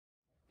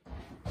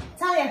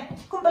Tell you,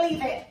 couldn't believe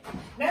it.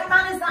 No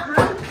manners, that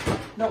man.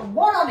 Not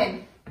one on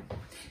him.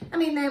 I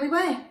mean, there we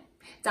were,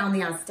 down the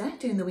Asda,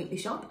 doing the weekly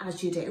shop,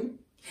 as you do.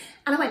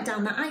 And I went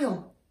down that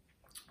aisle.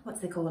 What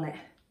do they call it?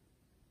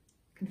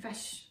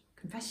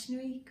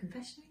 Confectionery?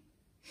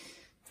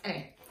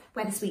 Anyway,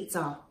 where the sweets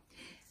are.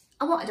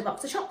 I wanted a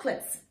box of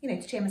chocolates, you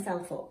know, to cheer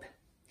myself up.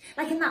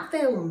 Like in that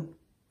film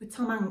with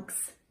Tom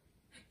Hanks.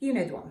 You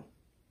know the one.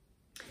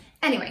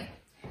 Anyway,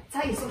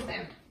 tell you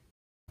something.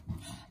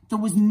 There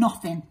was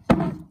nothing.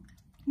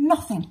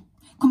 Nothing.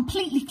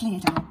 Completely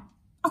cleared out.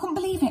 I couldn't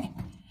believe it.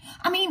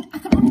 I mean, I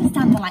can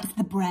understand the likes of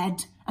the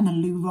bread and the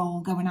loo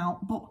roll going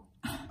out, but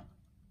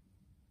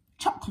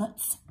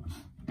chocolates.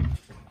 I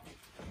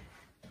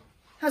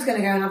was going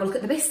to go and have a look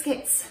at the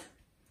biscuits.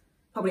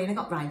 Probably only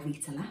got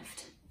Rivita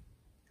left.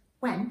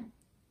 When,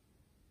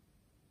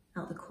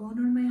 out the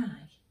corner of my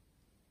eye,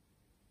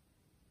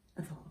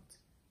 I thought,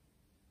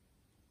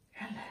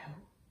 hello.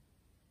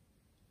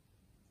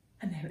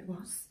 And there it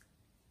was.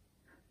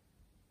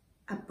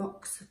 A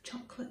box of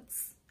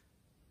chocolates.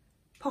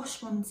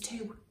 Posh ones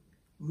too.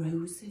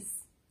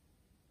 Roses.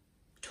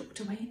 Tucked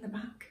away in the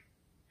back.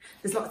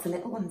 There's lots of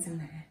little ones in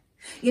there.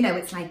 You know,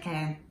 it's like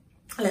a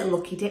little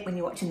lucky dip when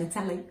you're watching the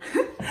telly.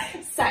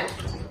 So,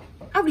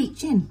 I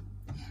reach in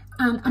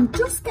and I'm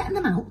just getting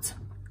them out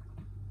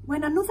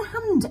when another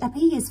hand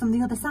appears from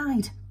the other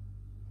side.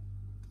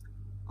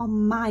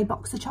 On my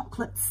box of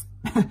chocolates.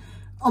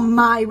 On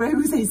my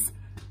roses.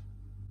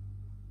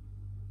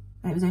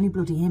 But it was only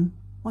bloody him,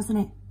 wasn't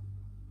it?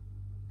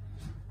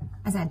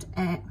 I said,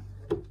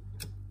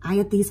 I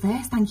had these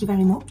first, thank you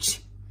very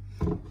much.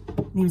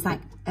 And he was like,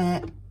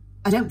 I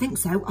don't think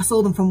so. I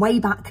saw them from way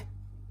back.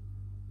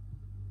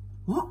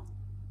 What?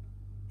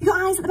 You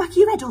got eyes at the back of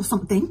your head or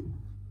something?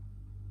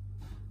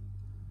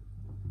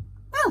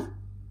 Well,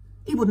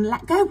 he wouldn't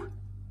let go.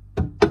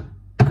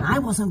 And I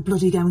wasn't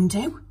bloody going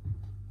to.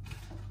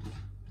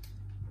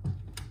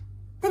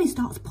 Then he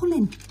starts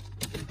pulling.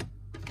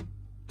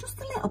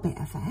 Just a little bit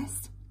at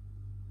first.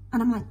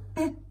 And I'm like,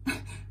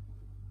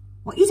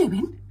 what are you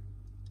doing?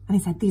 And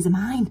he said, these are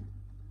mine.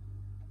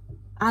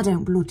 I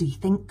don't bloody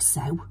think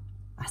so,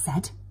 I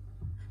said.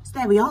 So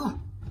there we are.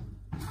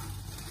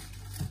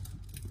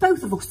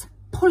 Both of us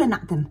pulling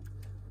at them,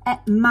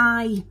 at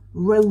my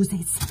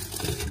roses.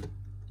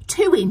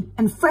 Toing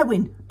and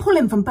froing,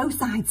 pulling from both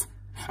sides.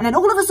 And then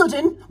all of a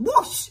sudden,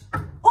 whoosh,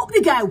 up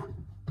they go.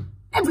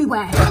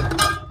 Everywhere.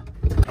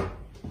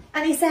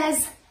 And he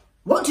says,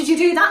 what did you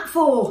do that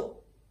for?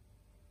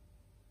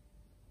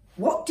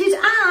 What did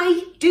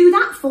I do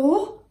that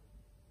for?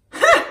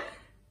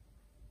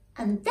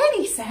 And then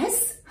he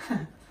says,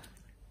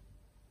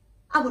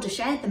 I would have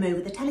shared them over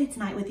the telly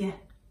tonight with you.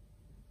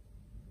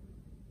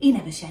 He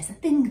never shares a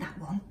thing, that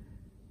one.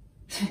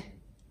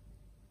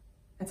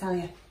 I tell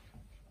you,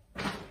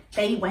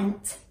 they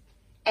went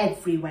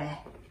everywhere.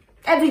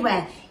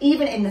 Everywhere,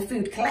 even in the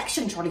food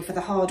collection trolley for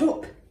the hard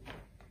up.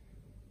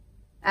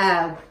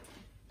 Oh,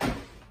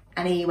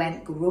 and he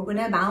went grubbing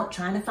about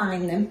trying to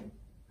find them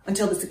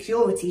until the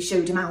security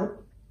showed him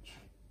out.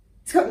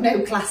 He's got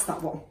no class,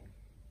 that one.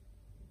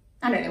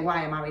 I don't know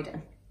why I married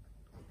him.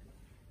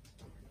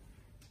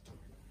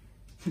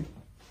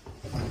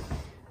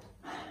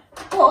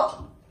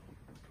 But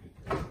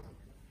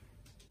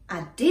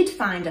I did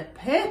find a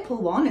purple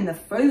one in the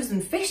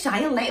frozen fish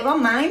aisle later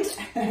on, mind.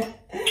 It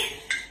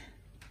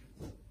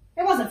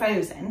wasn't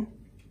frozen.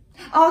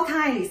 Oh,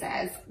 Kylie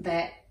says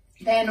that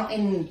they're not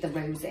in the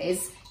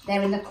roses,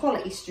 they're in the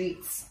quality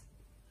streets.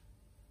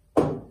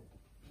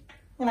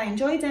 Well, I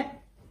enjoyed it.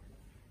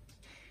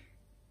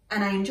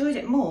 And I enjoyed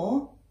it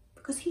more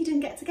because he didn't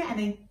get to get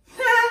any.